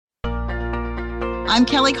I'm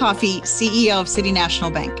Kelly Coffey, CEO of City National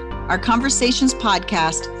Bank. Our Conversations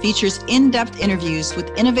podcast features in-depth interviews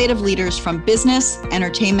with innovative leaders from business,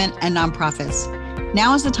 entertainment, and nonprofits.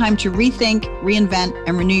 Now is the time to rethink, reinvent,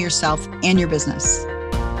 and renew yourself and your business.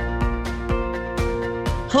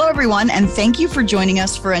 Hello, everyone, and thank you for joining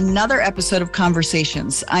us for another episode of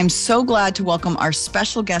Conversations. I'm so glad to welcome our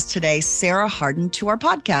special guest today, Sarah Harden, to our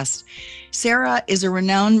podcast. Sarah is a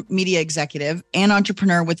renowned media executive and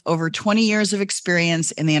entrepreneur with over 20 years of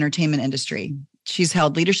experience in the entertainment industry. She's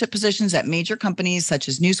held leadership positions at major companies such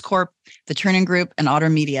as News Corp, the Turning Group, and Otter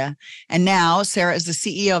Media. And now Sarah is the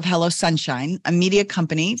CEO of Hello Sunshine, a media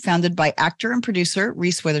company founded by actor and producer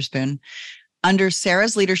Reese Witherspoon. Under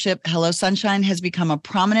Sarah's leadership, Hello Sunshine has become a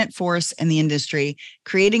prominent force in the industry,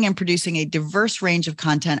 creating and producing a diverse range of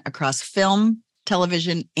content across film,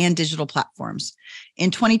 television, and digital platforms.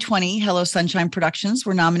 In 2020, Hello Sunshine Productions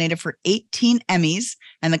were nominated for 18 Emmys,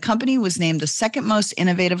 and the company was named the second most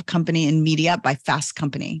innovative company in media by Fast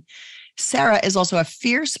Company. Sarah is also a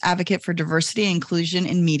fierce advocate for diversity and inclusion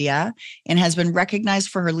in media and has been recognized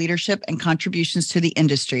for her leadership and contributions to the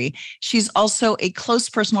industry. She's also a close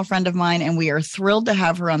personal friend of mine, and we are thrilled to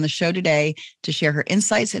have her on the show today to share her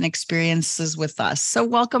insights and experiences with us. So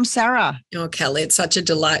welcome, Sarah. Oh, Kelly, it's such a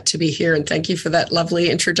delight to be here, and thank you for that lovely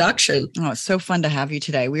introduction. Oh, it's so fun to have you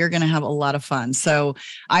today. We are going to have a lot of fun. So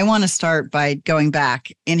I want to start by going back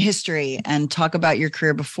in history and talk about your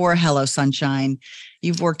career before Hello Sunshine.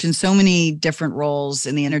 You've worked in so many different roles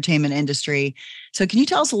in the entertainment industry. So can you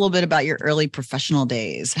tell us a little bit about your early professional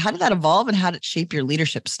days? How did that evolve and how did it shape your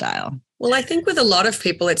leadership style? Well, I think with a lot of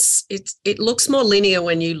people, it looks more linear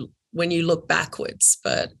when you look backwards.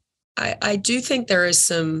 But I do think there is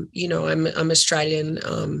some, I'm Australian.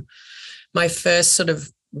 My first sort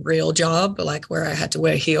of real job, like where I had to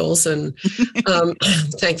wear heels and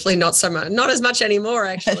thankfully not as much anymore,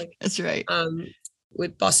 actually. That's right.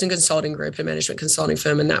 With Boston Consulting Group, a management consulting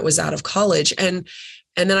firm, and that was out of college. And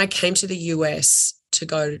then I came to the US to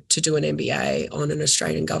go to do an MBA on an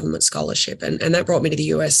Australian government scholarship. And that brought me to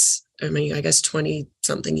the US, I guess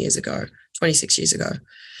 26 years ago.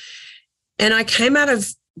 And I came out of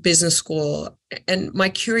business school and my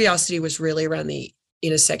curiosity was really around the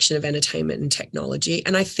intersection of entertainment and technology.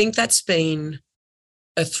 And I think that's been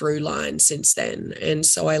a through line since then. And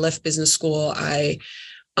so I left business school. I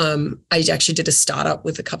actually did a startup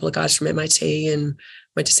with a couple of guys from MIT and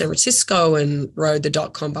went to San Francisco and rode the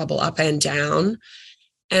dot-com bubble up and down.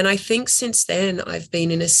 And I think since then, I've been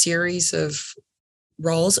in a series of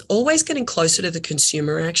roles, always getting closer to the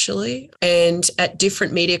consumer, actually, and at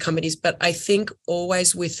different media companies, but I think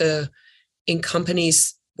always in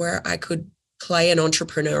companies where I could play an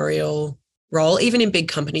entrepreneurial role, even in big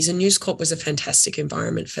companies. And News Corp was a fantastic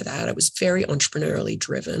environment for that. It was very entrepreneurially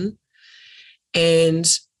driven. And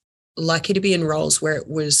lucky to be in roles where it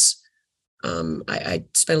was, I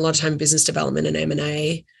spent a lot of time in business development and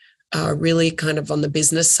M&A, really kind of on the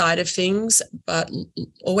business side of things, but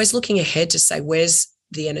always looking ahead to say, where's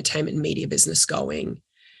the entertainment and media business going?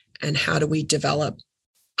 And how do we develop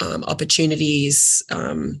opportunities,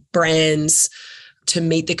 brands to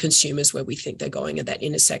meet the consumers where we think they're going at that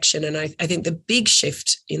intersection? And I think the big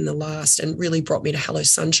shift in the last and really brought me to Hello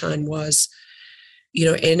Sunshine was,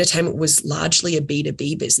 entertainment was largely a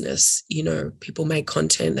B2B business. People make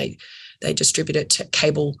content, they distribute it to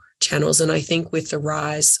cable channels. And I think with the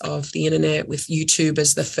rise of the internet, with YouTube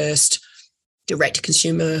as the first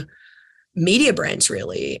direct-to-consumer media brands,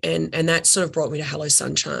 really, and that sort of brought me to Hello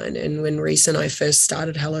Sunshine. And when Reese and I first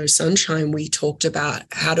started Hello Sunshine, we talked about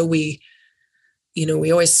how do we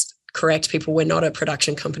always correct people, we're not a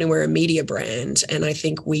production company, we're a media brand. And I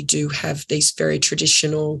think we do have these very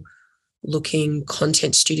traditional looking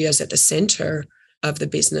content studios at the center of the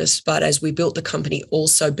business. But as we built the company,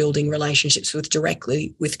 also building relationships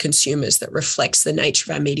directly with consumers that reflects the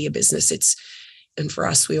nature of our media business. And for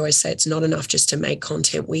us, we always say it's not enough just to make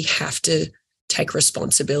content. We have to take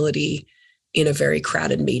responsibility in a very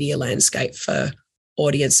crowded media landscape for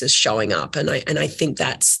audiences showing up. And I think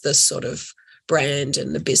that's the sort of brand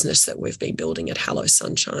and the business that we've been building at Hello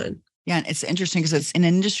Sunshine. Yeah, and it's interesting because it's an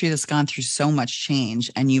industry that's gone through so much change,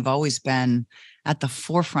 and you've always been at the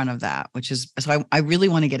forefront of that, so I really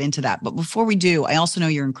want to get into that. But before we do, I also know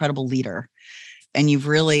you're an incredible leader, and you've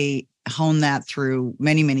really honed that through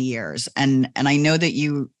many, many years. And I know that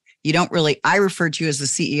you don't really, I refer to you as the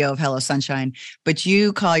CEO of Hello Sunshine, but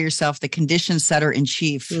you call yourself the condition setter in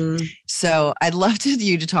chief. So I'd love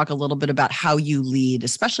you to talk a little bit about how you lead,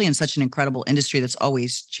 especially in such an incredible industry that's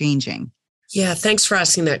always changing. Yeah, thanks for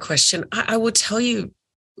asking that question. I will tell you,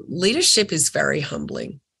 leadership is very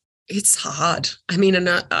humbling. It's hard. I mean, and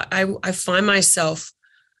I find myself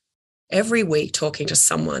every week talking to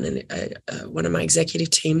someone and one of my executive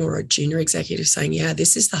team or a junior executive saying, yeah,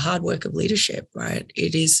 this is the hard work of leadership, right?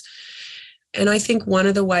 It is. And I think one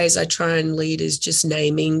of the ways I try and lead is just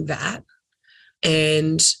naming that.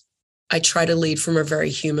 And I try to lead from a very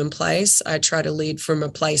human place. I try to lead from a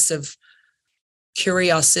place of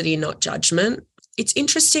curiosity, not judgment. It's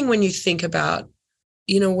interesting when you think about,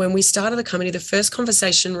 when we started the company, the first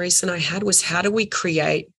conversation Reese and I had was, how do we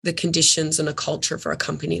create the conditions and a culture for a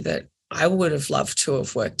company that I would have loved to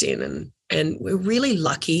have worked in? And we're really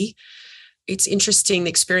lucky. It's interesting, the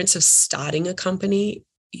experience of starting a company,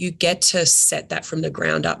 you get to set that from the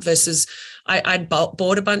ground up versus I'd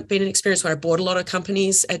been an experience where I bought a lot of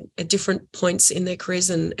companies at different points in their careers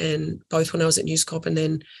and both when I was at News Corp and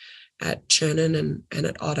then at Chernin and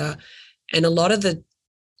at Otter. And a lot of the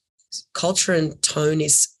culture and tone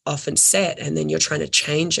is often set and then you're trying to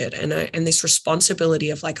change it. And this responsibility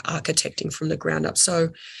of like architecting from the ground up. So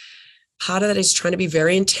part of that is trying to be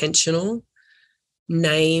very intentional,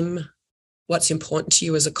 name what's important to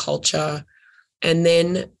you as a culture. And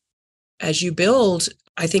then as you build,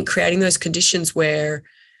 I think creating those conditions where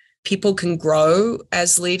people can grow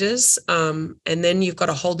as leaders, and then you've got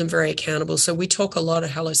to hold them very accountable. So we talk a lot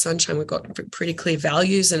at Hello Sunshine. We've got pretty clear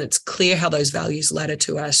values, and it's clear how those values ladder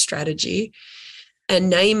to our strategy. And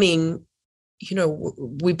naming,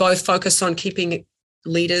 we both focus on keeping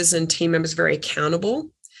leaders and team members very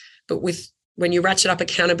accountable. But when you ratchet up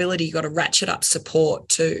accountability, you've got to ratchet up support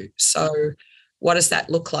too. So what does that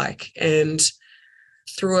look like? And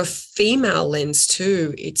through a female lens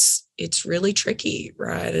too, it's really tricky,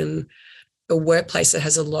 right? And a workplace that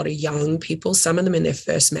has a lot of young people, some of them in their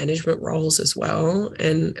first management roles as well.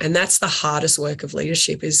 And that's the hardest work of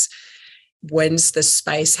leadership is when's the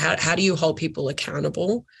space, how do you hold people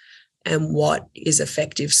accountable and what is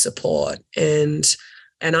effective support? And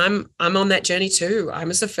I'm on that journey too. I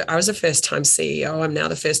was a first-time CEO. I'm now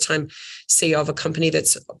the first-time CEO of a company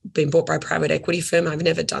that's been bought by a private equity firm. I've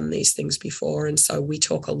never done these things before. And so we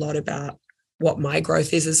talk a lot about what my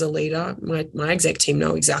growth is as a leader. My exec team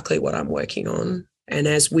know exactly what I'm working on. And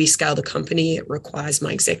as we scale the company, it requires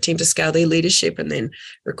my exec team to scale their leadership and then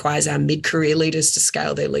requires our mid-career leaders to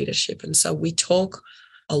scale their leadership. And so we talk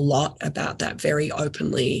a lot about that very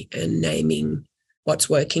openly and naming what's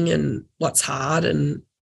working and what's hard and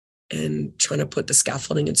trying to put the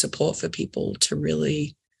scaffolding and support for people to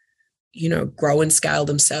really, grow and scale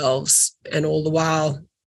themselves, and all the while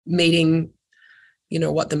meeting,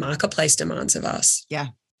 what the marketplace demands of us. Yeah,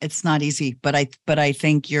 it's not easy, but I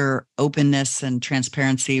think your openness and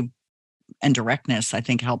transparency and directness, I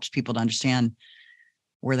think, helps people to understand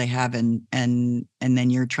where they have and then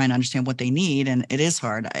you're trying to understand what they need, and it is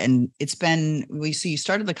hard. And we see you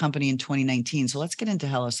started the company in 2019. So let's get into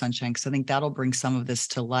Hello Sunshine, because I think that'll bring some of this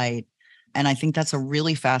to light. And I think that's a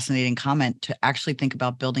really fascinating comment to actually think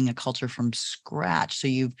about building a culture from scratch. So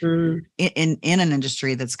you've in an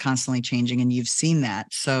industry that's constantly changing, and you've seen that.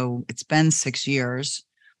 So it's been 6 years,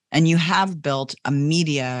 and you have built a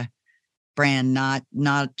media brand,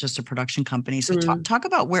 not just a production company. So talk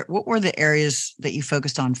about what were the areas that you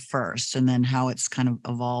focused on first, and then how it's kind of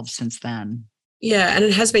evolved since then. Yeah, and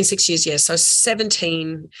it has been 6 years. Yeah, so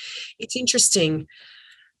 17. It's interesting.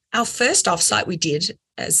 Our first offsite we did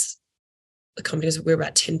as the company, we were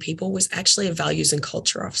about 10 people, was actually a values and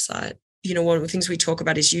culture offsite. One of the things we talk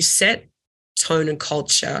about is you set tone and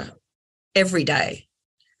culture every day.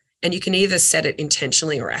 And you can either set it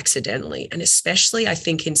intentionally or accidentally. And especially, I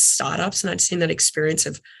think, in startups, and I'd seen that experience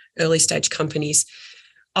of early stage companies,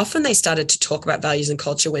 often they started to talk about values and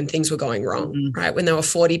culture when things were going wrong, right? When there were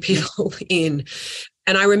 40 people in.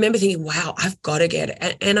 And I remember thinking, wow, I've got to get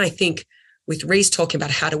it. And I think with Reese talking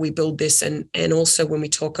about how do we build this, and also when we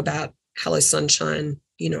talk about Hello Sunshine,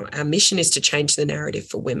 our mission is to change the narrative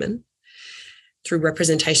for women through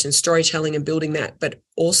representation, storytelling, and building that, but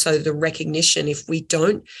also the recognition, if we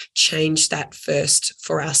don't change that first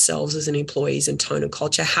for ourselves as an employees and tone and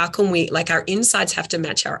culture, how can we, our insides have to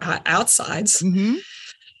match our outsides. Mm-hmm.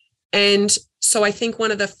 And so I think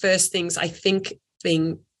one of the first things,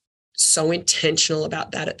 being so intentional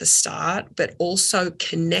about that at the start, but also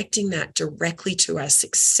connecting that directly to our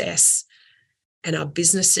success and our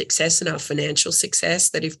business success and our financial success,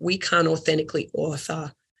 that if we can't authentically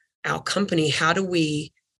author our company, how do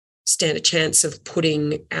we stand a chance of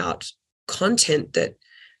putting out content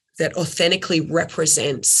that authentically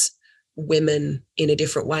represents women in a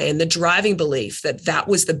different way? And the driving belief that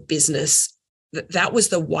was the business, that was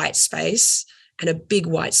the white space, and a big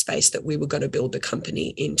white space that we were going to build the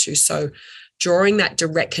company into. So drawing that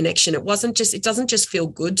direct connection, it doesn't just feel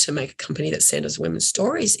good to make a company that centers women's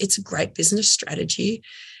stories. It's a great business strategy.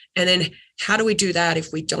 And then how do we do that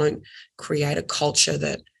if we don't create a culture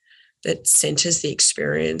that centers the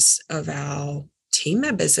experience of our team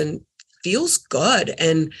members and feels good?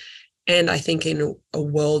 And I think in a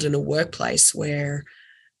world, in a workplace where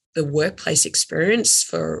the workplace experience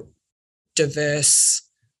for diverse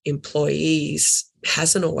employees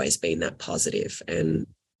hasn't always been that positive. And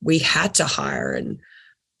we had to hire and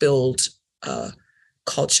build a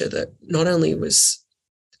culture that not only was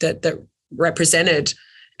that represented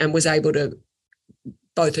and was able to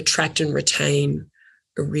both attract and retain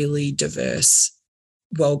a really diverse,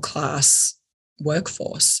 world-class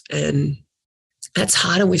workforce. And that's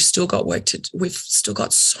hard, and we've still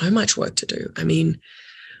got so much work to do. I mean,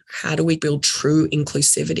 how do we build true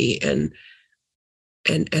inclusivity,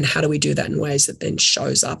 and how do we do that in ways that then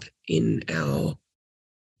shows up in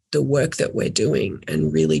the work that we're doing,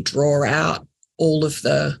 and really draw out all of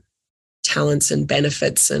the talents and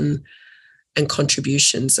benefits and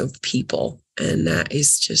contributions of people? And that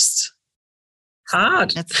is just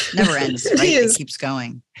hard. That's never ends, right? It keeps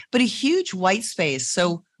going. But a huge white space.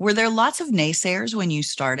 So were there lots of naysayers when you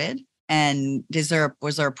started? And was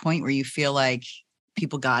there a point where you feel like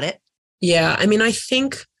people got it? Yeah. I mean, I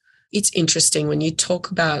think it's interesting when you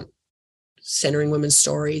talk about centering women's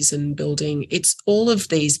stories and building, it's all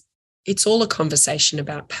a conversation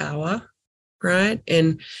about power, right?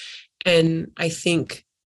 And I think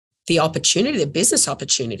the business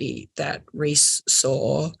opportunity that Reese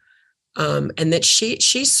saw, and that she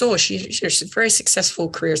saw, she's a very successful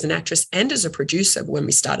career as an actress and as a producer when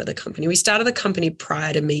we started the company. We started the company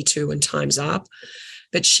prior to Me Too and Time's Up,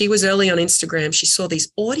 but she was early on Instagram. She saw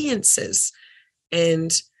these audiences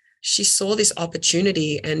and she saw this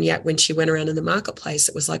opportunity. And yet when she went around in the marketplace,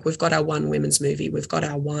 it was like, we've got our one women's movie. We've got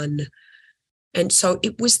our one. And so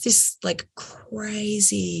it was this like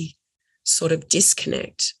crazy sort of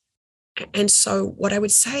disconnect. And so what I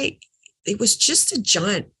would say, it was just a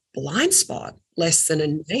giant blind spot, less than a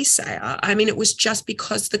naysayer. I mean, it was just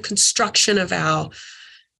because the construction of our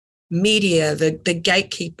media, the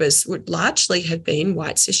gatekeepers would largely have been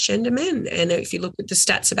white cisgender men. And if you look at the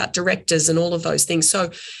stats about directors and all of those things,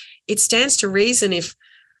 so it stands to reason if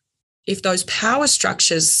those power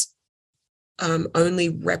structures only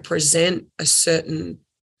represent a certain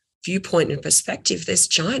viewpoint and perspective, there's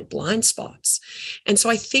giant blind spots. And so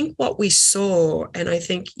I think what we saw, and I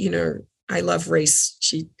think, I love Reese,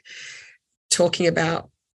 she talking about,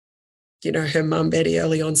 her mum Betty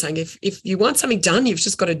early on saying, if you want something done, you've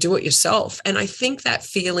just got to do it yourself. And I think that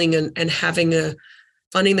feeling and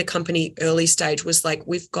funding the company early stage was like,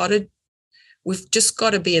 we've just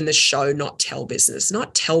got to be in the show, not tell business,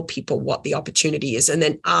 not tell people what the opportunity is and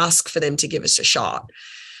then ask for them to give us a shot.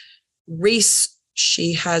 Reese,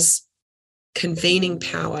 she has convening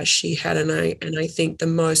power. She had, and I think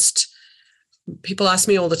people ask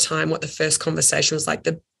me all the time what the first conversation was like,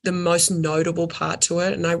 the most notable part to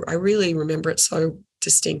it. And I really remember it so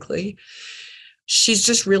distinctly. She's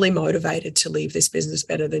just really motivated to leave this business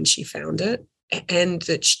better than she found it. And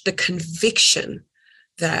the conviction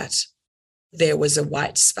that there was a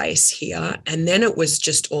white space here. And then it was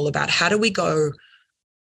just all about how do we go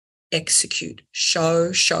execute,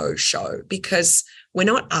 show, because we're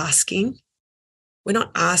not asking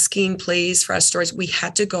please for our stories. We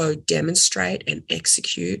had to go demonstrate and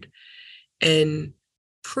execute and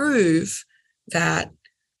prove that,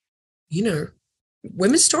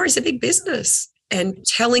 women's stories are big business, and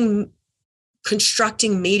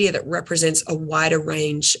constructing media that represents a wider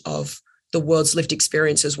range of the world's lived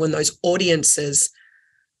experiences when those audiences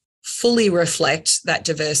fully reflect that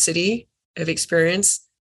diversity of experience.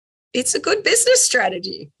 It's a good business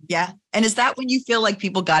strategy. Yeah. And is that when you feel like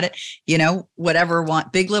people got it,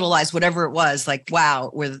 Big Little Lies, whatever it was, like,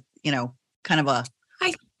 wow, with, kind of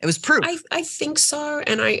it was proof. I think so.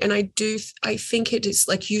 And I think it is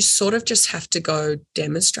like, you sort of just have to go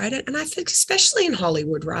demonstrate it. And I think especially in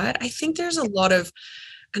Hollywood, right? I think there's a lot of,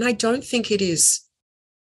 and I don't think it is,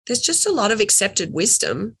 there's just a lot of accepted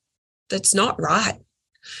wisdom that's not right.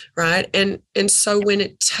 And so when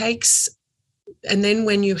it takes, and then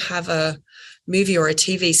when you have a movie or a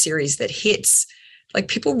TV series that hits, like,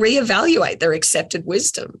 people reevaluate their accepted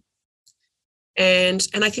wisdom. And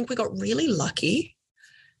I think we got really lucky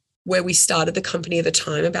where we started the company at the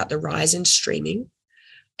time about the rise in streaming.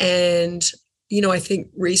 And, I think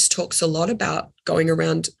Reese talks a lot about going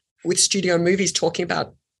around with studio movies talking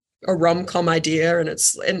about a rom-com idea,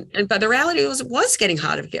 but the reality was it was getting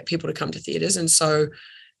harder to get people to come to theaters. And so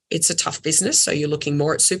it's a tough business. So you're looking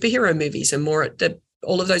more at superhero movies and more at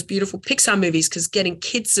all of those beautiful Pixar movies, because getting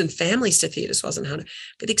kids and families to theaters wasn't hard.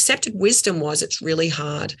 But the accepted wisdom was it's really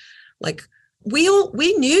hard. Like,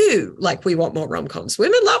 we knew like we want more rom-coms.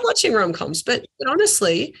 Women love watching rom-coms, but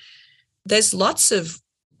honestly, there's lots of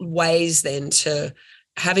ways then to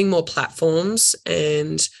having more platforms,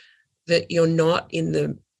 and that you're not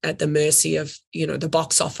at the mercy of, the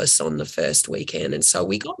box office on the first weekend. And so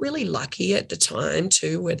we got really lucky at the time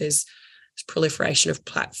too, where there's proliferation of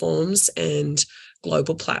platforms and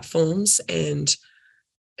global platforms. And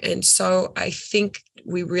so I think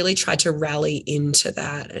we really tried to rally into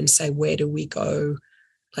that and say, where do we go?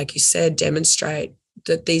 Like you said, demonstrate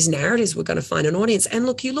that these narratives were going to find an audience. And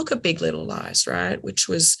look, you look at Big Little Lies, right?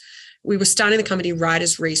 We were starting the company right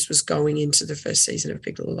as Reese was going into the first season of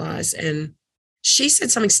Big Little Lies. And she said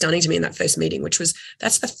something stunning to me in that first meeting, which was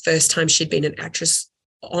that's the first time she'd been an actress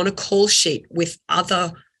on a call sheet with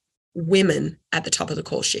other women at the top of the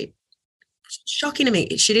call sheet. Shocking to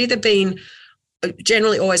me. She'd either been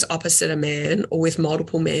generally always opposite a man or with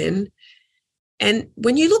multiple men. And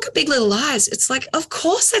when you look at Big Little Lies, it's like, of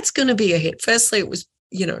course that's going to be a hit. Firstly, it was,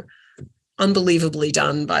 unbelievably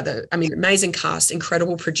done by amazing cast,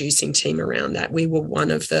 incredible producing team around that. We were one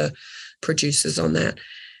of the producers on that.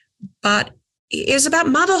 But it was about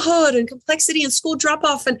motherhood and complexity and school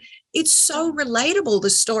drop-off. And it's so relatable, the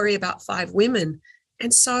story about 5 women.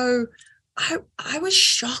 And so I was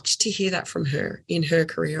shocked to hear that from her in her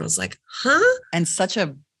career. I was like, huh? And such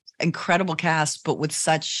a incredible cast, but with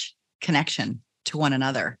such connection to one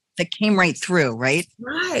another that came right through, right?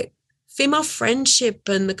 Right. Female friendship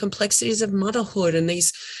and the complexities of motherhood and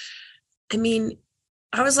these,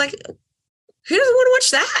 I was like, who doesn't want to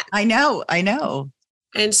watch that? I know.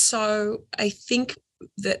 And so I think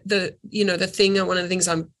that one of the things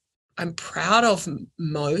I'm proud of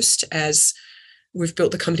most as we've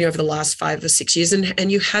built the company over the last 5 or 6 years,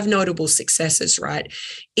 and you have notable successes, right?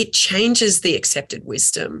 It changes the accepted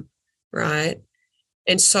wisdom, right?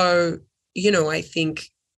 And so, I think,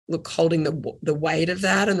 look, holding the weight of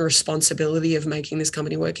that and the responsibility of making this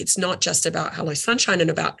company work, it's not just about Hello Sunshine and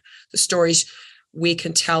about the stories we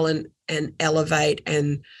can tell and elevate,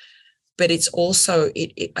 but it's also,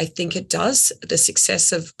 I think it does the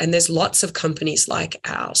success of, and there's lots of companies like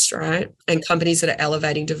ours, right? And companies that are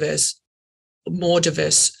elevating more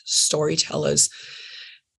diverse storytellers.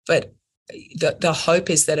 But the hope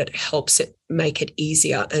is that it helps it make it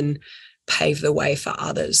easier and pave the way for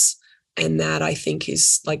others. And that, I think,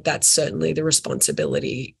 is like, that's certainly the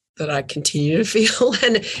responsibility that I continue to feel,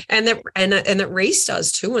 and that Reese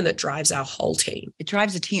does too, and that drives our whole team. It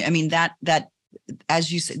drives a team. that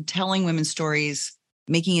as you said, telling women's stories,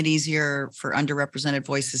 making it easier for underrepresented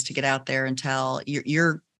voices to get out there and tell.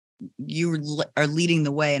 You are leading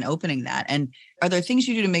the way and opening that. And are there things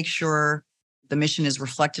you do to make sure the mission is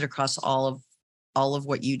reflected across all of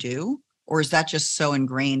what you do, or is that just so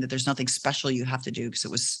ingrained that there's nothing special you have to do because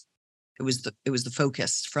it was the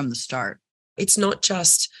focus from the start? It's not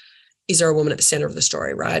just, is there a woman at the center of the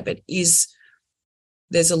story, right? But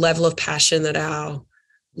there's a level of passion that our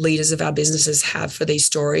leaders of our businesses have for these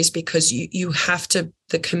stories, because you have to,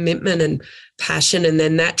 the commitment and passion, and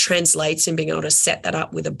then that translates in being able to set that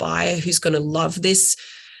up with a buyer who's going to love this,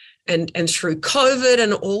 and through COVID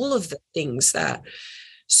and all of the things that.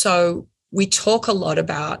 So we talk a lot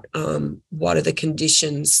about what are the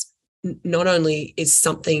conditions. Not only is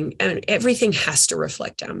something, and everything has to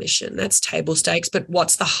reflect our mission, that's table stakes, but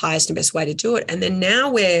what's the highest and best way to do it? And then now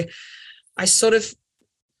when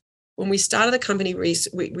we started the company, Reese,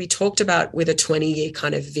 we talked about with a 20-year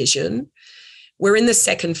kind of vision. We're in the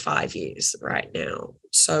second 5 years right now.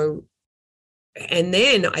 So, and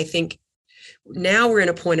then I think now we're in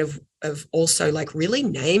a point of also like really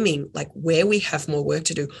naming like where we have more work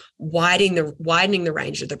to do, widening the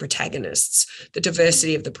range of the protagonists, the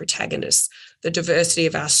diversity of the protagonists, the diversity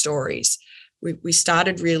of our stories. We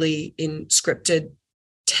started really in scripted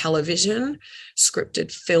television,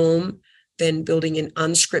 scripted film, then building in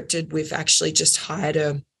unscripted. We've actually just hired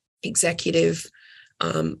a executive,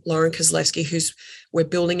 Lauren Kozlowski, we're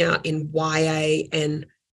building out in YA and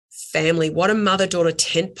family. What a mother-daughter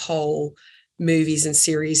tentpole movies and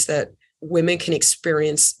series that women can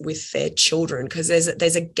experience with their children, because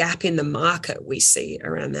there's a gap in the market we see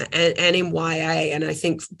around that, and in YA. And I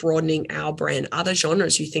think broadening our brand, other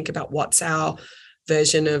genres, you think about what's our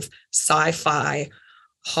version of sci-fi,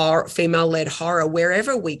 horror, female-led horror,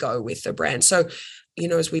 wherever we go with the brand. So,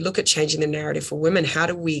 as we look at changing the narrative for women, how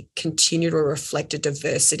do we continue to reflect a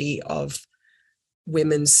diversity of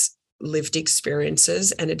women's lived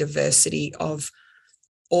experiences and a diversity of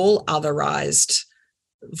all otherized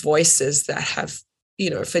voices that have,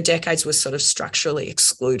 for decades were sort of structurally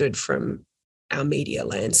excluded from our media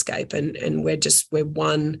landscape. And we're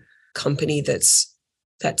one company that's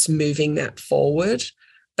moving that forward.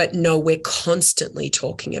 But no, we're constantly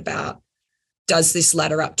talking about, does this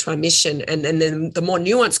ladder up to our mission? And then the more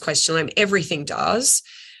nuanced question, everything does,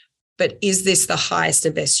 but is this the highest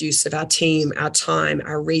and best use of our team, our time,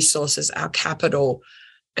 our resources, our capital?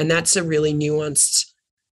 And that's a really nuanced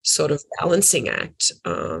sort of balancing act,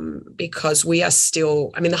 because we are still,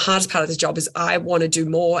 the hardest part of the job is I want to do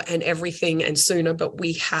more and everything and sooner, but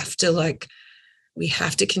we have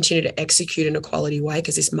to continue to execute in a quality way,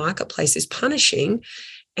 because this marketplace is punishing.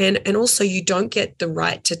 And also you don't get the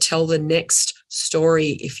right to tell the next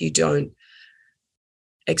story if you don't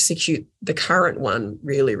execute the current one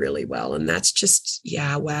really, really well. And that's just,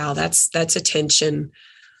 wow, that's a tension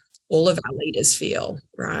all of our leaders feel,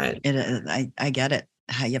 right? I get it.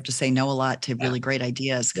 You have to say no a lot to really great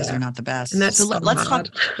ideas because they're not the best. And that's let's hard.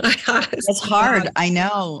 That's hard. I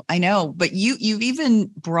know. But you've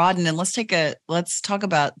even broadened, and let's talk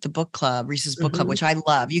about the book club, Reese's book club, which I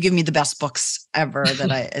love. You give me the best books ever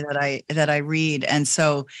that I read. And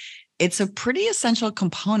so it's a pretty essential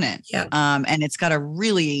component. Yeah. And it's got a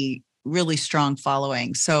really, really strong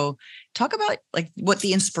following. So talk about like what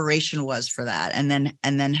the inspiration was for that, and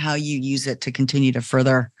then how you use it to continue to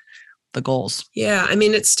further the goals. Yeah.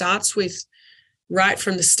 It starts with right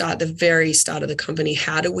from the start, the very start of the company.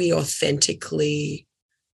 How do we authentically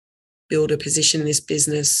build a position in this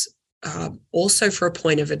business, also for a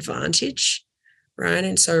point of advantage, right?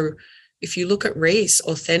 And so if you look at Reese,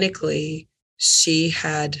 authentically, she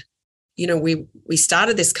had, we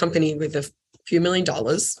started this company with a few $1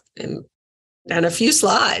 million and a few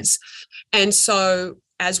slides. And so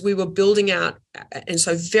as we were building out, and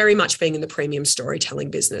so very much being in the premium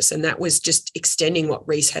storytelling business, and that was just extending what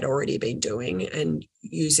Reese had already been doing and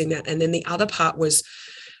using that. And then the other part was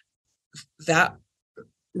that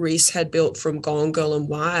Reese had built from Gone Girl and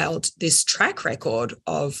Wild this track record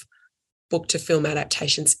of book to film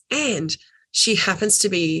adaptations. And she happens to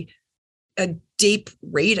be a deep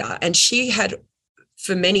reader, and she had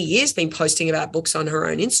for many years been posting about books on her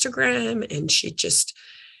own Instagram, and she just,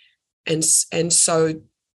 and so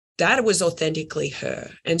that was authentically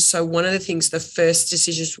her. And so one of the things, the first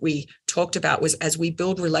decisions we talked about was, as we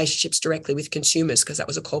build relationships directly with consumers, because that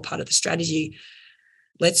was a core part of the strategy,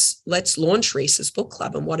 let's launch Reese's book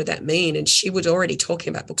club. And what did that mean? And she was already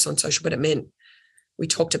talking about books on social, but it meant we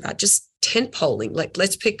talked about just tent polling. Like,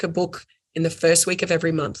 let's pick a book in the first week of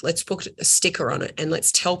every month. Let's put a sticker on it and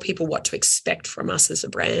let's tell people what to expect from us as a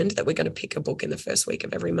brand, that we're going to pick a book in the first week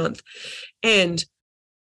of every month. And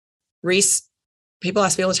Reese, people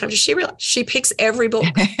ask me all the time, does she realize she picks every book?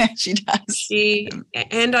 She does.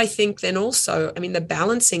 And I think then also, the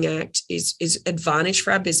balancing act is advantage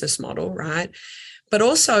for our business model, right? But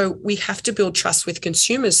also we have to build trust with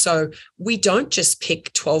consumers. So we don't just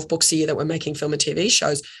pick 12 books a year that we're making film and TV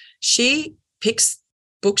shows. She picks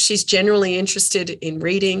books she's generally interested in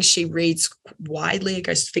reading. She reads widely. It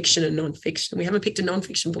goes fiction and nonfiction. We haven't picked a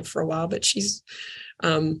nonfiction book for a while, but she's,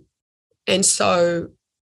 and so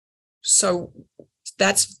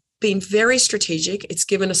that's been very strategic. It's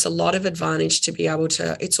given us a lot of advantage to be able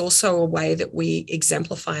to, it's also a way that we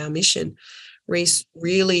exemplify our mission. Reese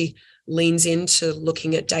really leans into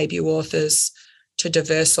looking at debut authors to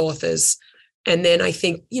diverse authors. And then I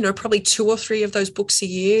think, probably 2 or 3 of those books a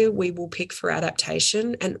year we will pick for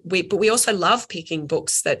adaptation. But we also love picking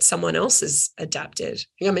books that someone else has adapted.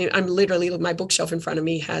 I'm literally, my bookshelf in front of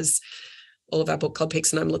me has all of our book club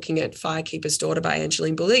picks, and I'm looking at Firekeeper's Daughter by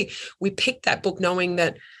Angeline Boulley. We picked that book knowing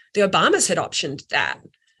that the Obamas had optioned that,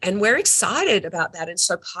 and we're excited about that. And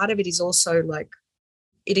so part of it is also like,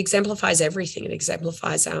 it exemplifies everything. It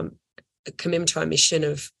exemplifies our commitment to our mission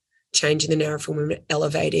of changing the narrative for women,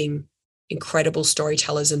 elevating incredible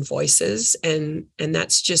storytellers and voices. And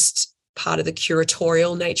that's just part of the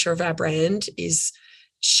curatorial nature of our brand, is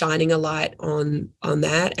shining a light on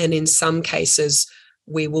that. And in some cases,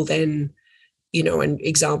 we will then, and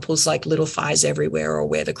examples like Little Fires Everywhere or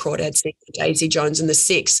Where the Crawdads Sing, Daisy Jones and the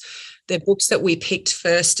Six, they're books that we picked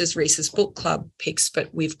first as Reese's book club picks, but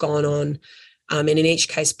we've gone on, and in each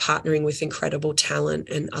case partnering with incredible talent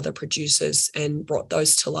and other producers and brought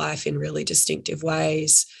those to life in really distinctive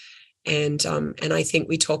ways. And I think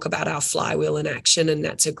we talk about our flywheel in action, and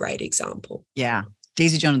that's a great example. Yeah.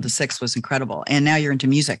 Daisy Jones and the Six was incredible. And now you're into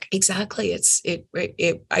music. Exactly.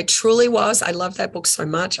 I truly was. I love that book so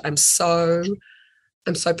much. I'm so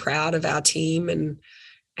proud of our team and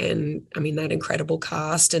that incredible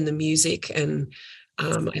cast and the music. And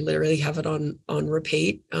I literally have it on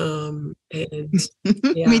repeat. And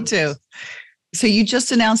yeah. Me too. So you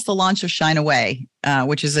just announced the launch of Shine Away,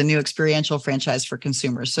 which is a new experiential franchise for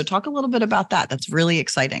consumers. So talk a little bit about that. That's really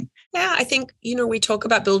exciting. Yeah, I think, we talk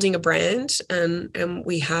about building a brand, and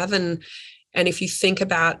we have, and And if you think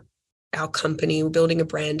about our company, we're building a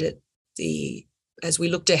brand as we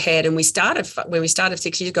looked ahead, and when we started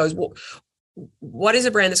 6 years ago, what is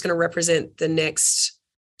a brand that's going to represent the next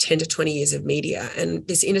 10 to 20 years of media? And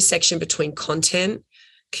this intersection between content,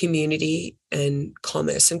 community, and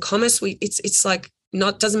commerce. And commerce, it's like,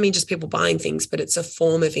 doesn't mean just people buying things, but it's a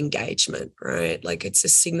form of engagement, right? Like it's a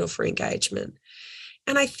signal for engagement.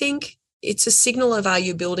 And I think it's a signal of, are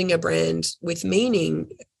you building a brand with meaning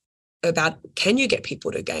about, can you get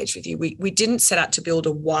people to engage with you? We didn't set out to build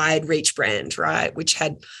a wide reach brand, right, which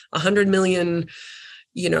had 100 million,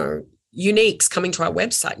 uniques coming to our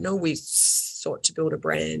website. No, we sought to build a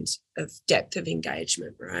brand of depth of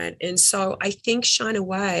engagement, right? And so I think Shine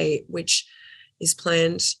Away, which is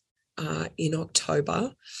planned in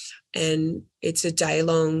October, and it's a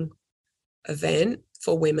day-long event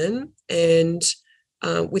for women, and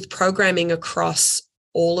with programming across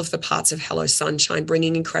all of the parts of Hello Sunshine,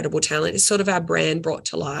 bringing incredible talent. It's sort of our brand brought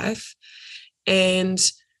to life, and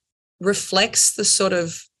reflects the sort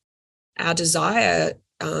of our desire.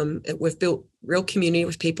 We've built real community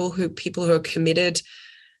with people who are committed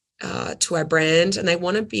to our brand, and they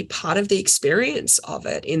want to be part of the experience of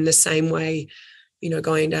it in the same way,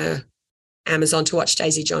 going to Amazon to watch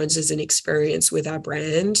Daisy Jones as an experience with our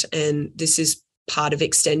brand. And this is part of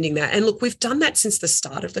extending that. And look, we've done that since the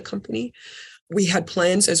start of the company. We had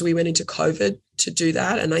plans as we went into COVID to do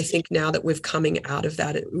that. And I think now that we're coming out of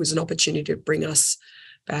that, it was an opportunity to bring us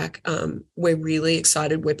back. We're really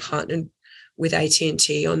excited. We're partnered with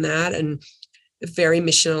AT&T on that, and a very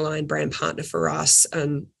mission-aligned brand partner for us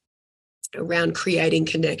around creating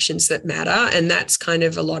connections that matter. And that's kind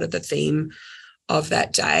of a lot of the theme of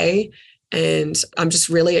that day. And I'm just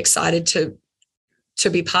really excited to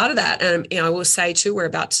be part of that. And I will say too, we're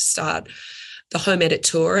about to start the Home Edit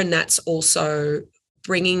Tour, and that's also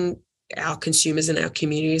bringing our consumers and our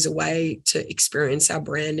communities a way to experience our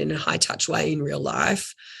brand in a high-touch way in real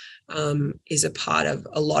life. Is a part of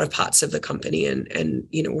a lot of parts of the company, and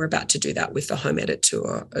we're about to do that with the Home Edit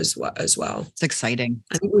Tour as well. It's exciting.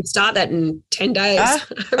 I think we start that in 10 days.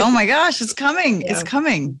 Oh my gosh, it's coming. Yeah. It's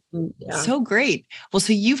coming. Yeah. So great. Well,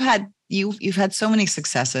 so you've had so many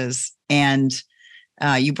successes, and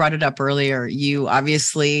you brought it up earlier. You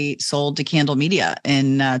obviously sold to Candle Media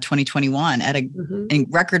in 2021 at a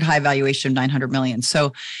record high valuation of $900 million.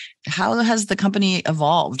 So how has the company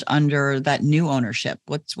evolved under that new ownership?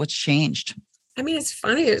 What's changed? I mean, it's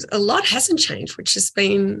funny. A lot hasn't changed, which has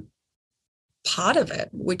been part of it,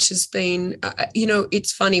 which has been,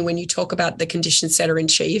 it's funny when you talk about the condition setter in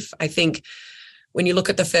chief. I think when you look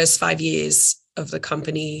at the first 5 years of the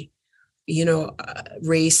company,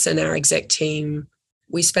 Reese and our exec team,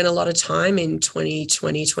 we spent a lot of time in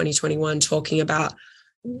 2020, 2021 talking about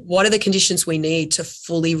what are the conditions we need to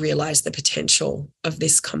fully realize the potential of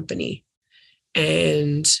this company.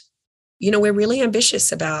 And, we're really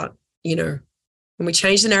ambitious about, when we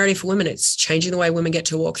change the narrative for women, it's changing the way women get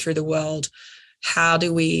to walk through the world. How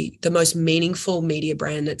do we, the most meaningful media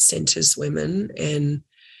brand that centers women? And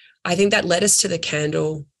I think that led us to the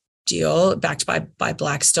Candle deal backed by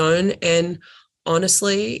Blackstone. And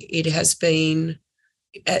honestly, it has been,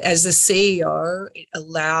 as the CEO, it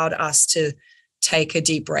allowed us to take a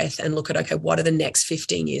deep breath and look at, okay, what are the next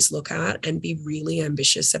 15 years look at, and be really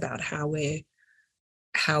ambitious about how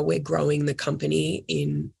we're growing the company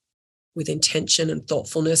with intention and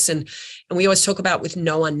thoughtfulness. And we always talk about with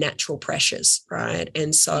no unnatural pressures, right?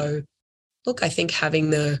 And so, look, I think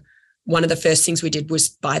one of the first things we did was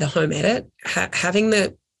buy the Home Edit, having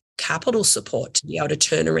the capital support to be able to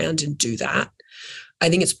turn around and do that. I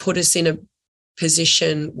think it's put us in a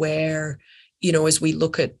position where, as we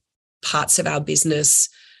look at parts of our business,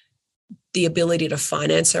 the ability to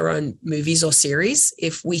finance our own movies or series,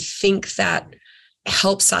 if we think that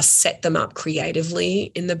helps us set them up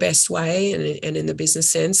creatively in the best way and in the business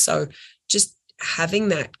sense. So just having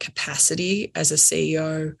that capacity as a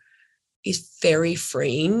CEO is very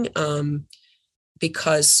freeing,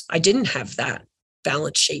 because I didn't have that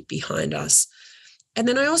balance sheet behind us. And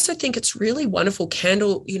then I also think it's really wonderful.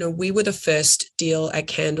 Candle, we were the first deal at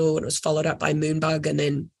Candle, and it was followed up by Moonbug and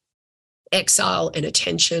then Exile and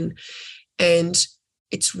Attention. And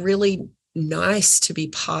it's really nice to be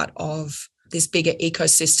part of this bigger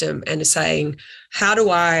ecosystem and saying, how do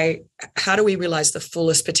we realize the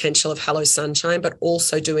fullest potential of Hello Sunshine, but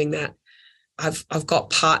also doing that, I've got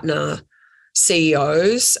partner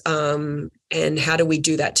CEOs, and how do we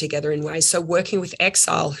do that together in ways? So working with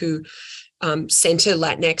Exile, who center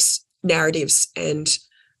Latinx narratives and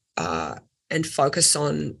focus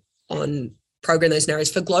on program those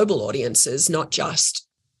narratives for global audiences, not just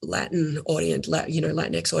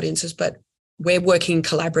Latinx audiences, but we're working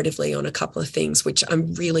collaboratively on a couple of things, which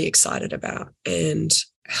I'm really excited about, and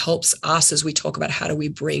helps us as we talk about how do we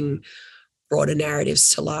bring broader narratives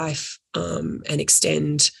to life, and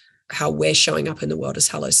extend how we're showing up in the world as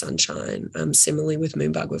Hello Sunshine. Similarly with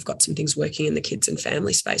Moonbug, we've got some things working in the kids and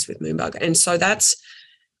family space with Moonbug. And so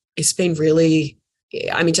it's been really,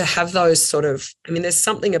 I mean, to have those sort of, I mean, there's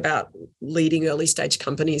something about leading early stage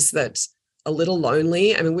companies that's a little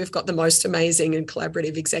lonely. I mean, we've got the most amazing and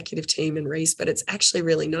collaborative executive team in Reese, but it's actually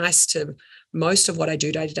really nice to, most of what I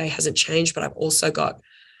do day to day hasn't changed, but I've also got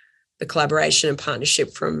the collaboration and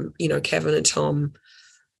partnership from, Kevin and Tom,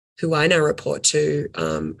 who I now report to,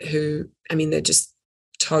 who, I mean, they're just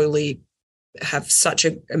totally have such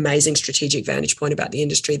an amazing strategic vantage point about the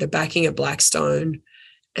industry, the backing of Blackstone.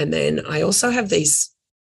 And then I also have these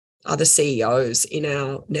other CEOs in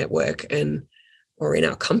our network or in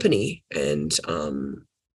our company, and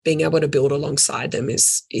being able to build alongside them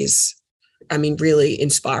is, I mean, really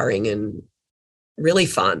inspiring and really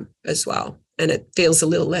fun as well. And it feels a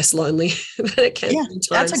little less lonely than it can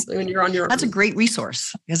sometimes when you're on your own. That's a great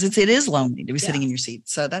resource, because it is lonely to be sitting in your seat.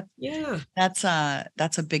 So that's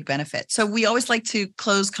a big benefit. So we always like to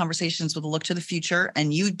close conversations with a look to the future,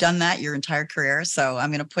 and you've done that your entire career. So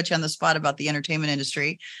I'm going to put you on the spot about the entertainment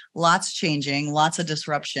industry. Lots changing, lots of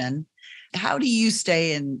disruption. How do you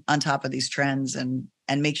stay on top of these trends and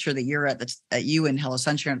make sure that you're at you and Hello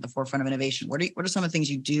Sunshine at the forefront of innovation? What are some of the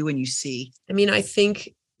things you do and you see? I mean, I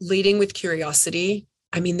think leading with curiosity.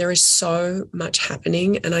 I mean, there is so much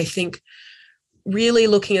happening. And I think really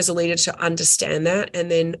looking as a leader to understand that, and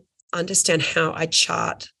then understand how I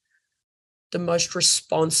chart the most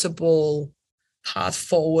responsible path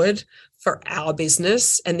forward for our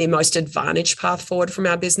business and the most advantaged path forward from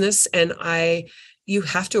our business. And you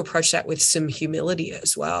have to approach that with some humility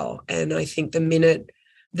as well. And I think the minute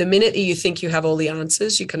that you think you have all the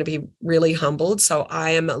answers, you're going to be really humbled. So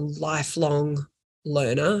I am a lifelong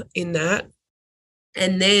learner in that.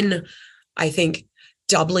 And then I think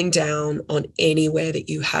doubling down on anywhere that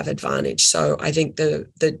you have advantage. So I think the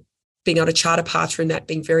being able to chart a path through that,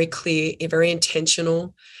 being very clear, very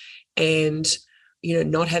intentional, and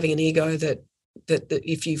not having an ego that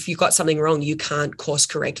if you've got something wrong, you can't course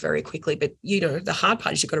correct very quickly. But the hard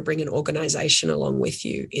part is you've got to bring an organization along with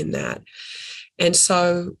you in that. And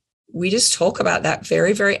so we just talk about that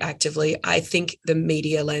very, very actively. I think the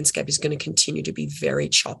media landscape is going to continue to be very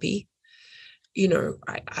choppy.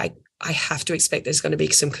 I have to expect there's going to be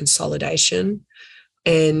some consolidation.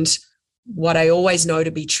 And what I always know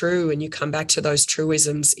to be true, and you come back to those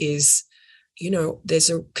truisms, is, there's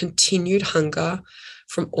a continued hunger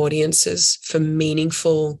from audiences for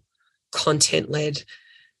meaningful, content-led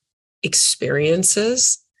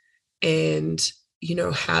experiences. And,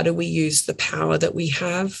 how do we use the power that we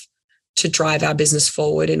have to drive our business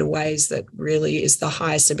forward in ways that really is the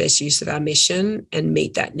highest and best use of our mission and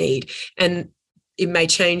meet that need? And it may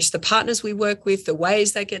change the partners we work with, the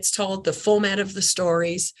ways that gets told, the format of the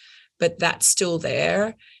stories, but that's still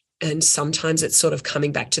there. And sometimes it's sort of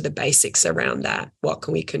coming back to the basics around that. What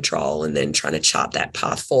can we control? And then trying to chart that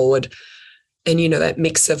path forward. And, that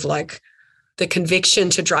mix of like the conviction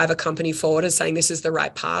to drive a company forward and saying this is the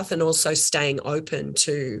right path, and also staying open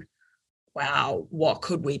to, wow, what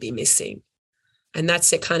could we be missing? And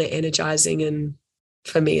that's it, kind of energizing, and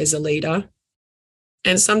for me as a leader,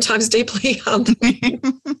 and sometimes deeply humbling.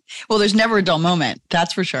 Well, there's never a dull moment.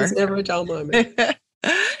 That's for sure. There's never a dull moment.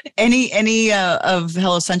 Any of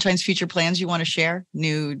Hello Sunshine's future plans you want to share?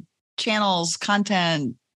 New channels,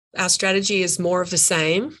 content? Our strategy is more of the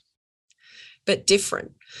same, but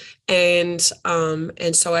different. And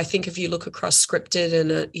so I think if you look across scripted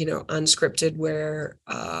and unscripted, where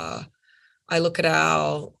I look at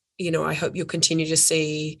our, I hope you'll continue to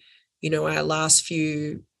see, our last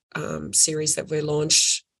few series that we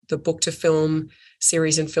launched, the book to film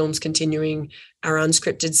series and films continuing, our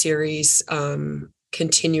unscripted series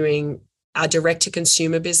continuing, our direct to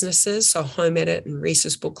consumer businesses, so Home Edit and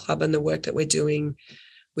Reese's Book Club, and the work that we're doing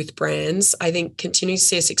with brands. I think continue to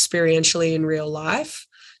see us experientially in real life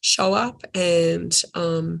show up, and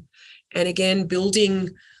again building,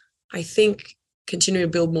 I think, continue to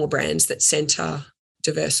build more brands that center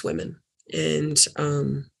diverse women. And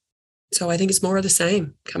so I think it's more of the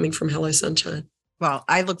same coming from Hello Sunshine. Well,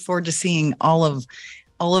 I look forward to seeing all of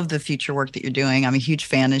the future work that you're doing. I'm a huge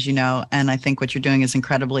fan, as you know, and I think what you're doing is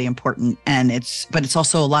incredibly important, and it's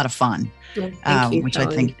also a lot of fun. Well, thank you, which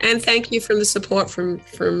Helen. I think, and thank you for the support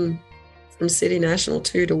from City National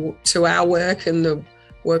too to our work and the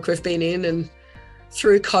work we've been in, and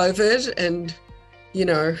through COVID, and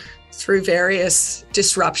through various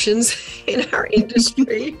disruptions in our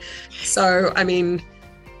industry. So, I mean,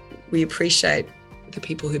 we appreciate the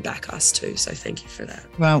people who back us too. So thank you for that.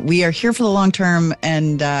 Well, we are here for the long term,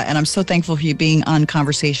 and I'm so thankful for you being on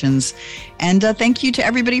Conversations. And thank you to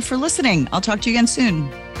everybody for listening. I'll talk to you again soon.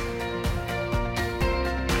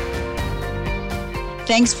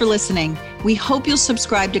 Thanks for listening. We hope you'll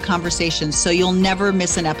subscribe to Conversations so you'll never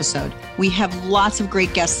miss an episode. We have lots of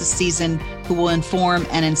great guests this season who will inform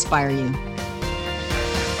and inspire you.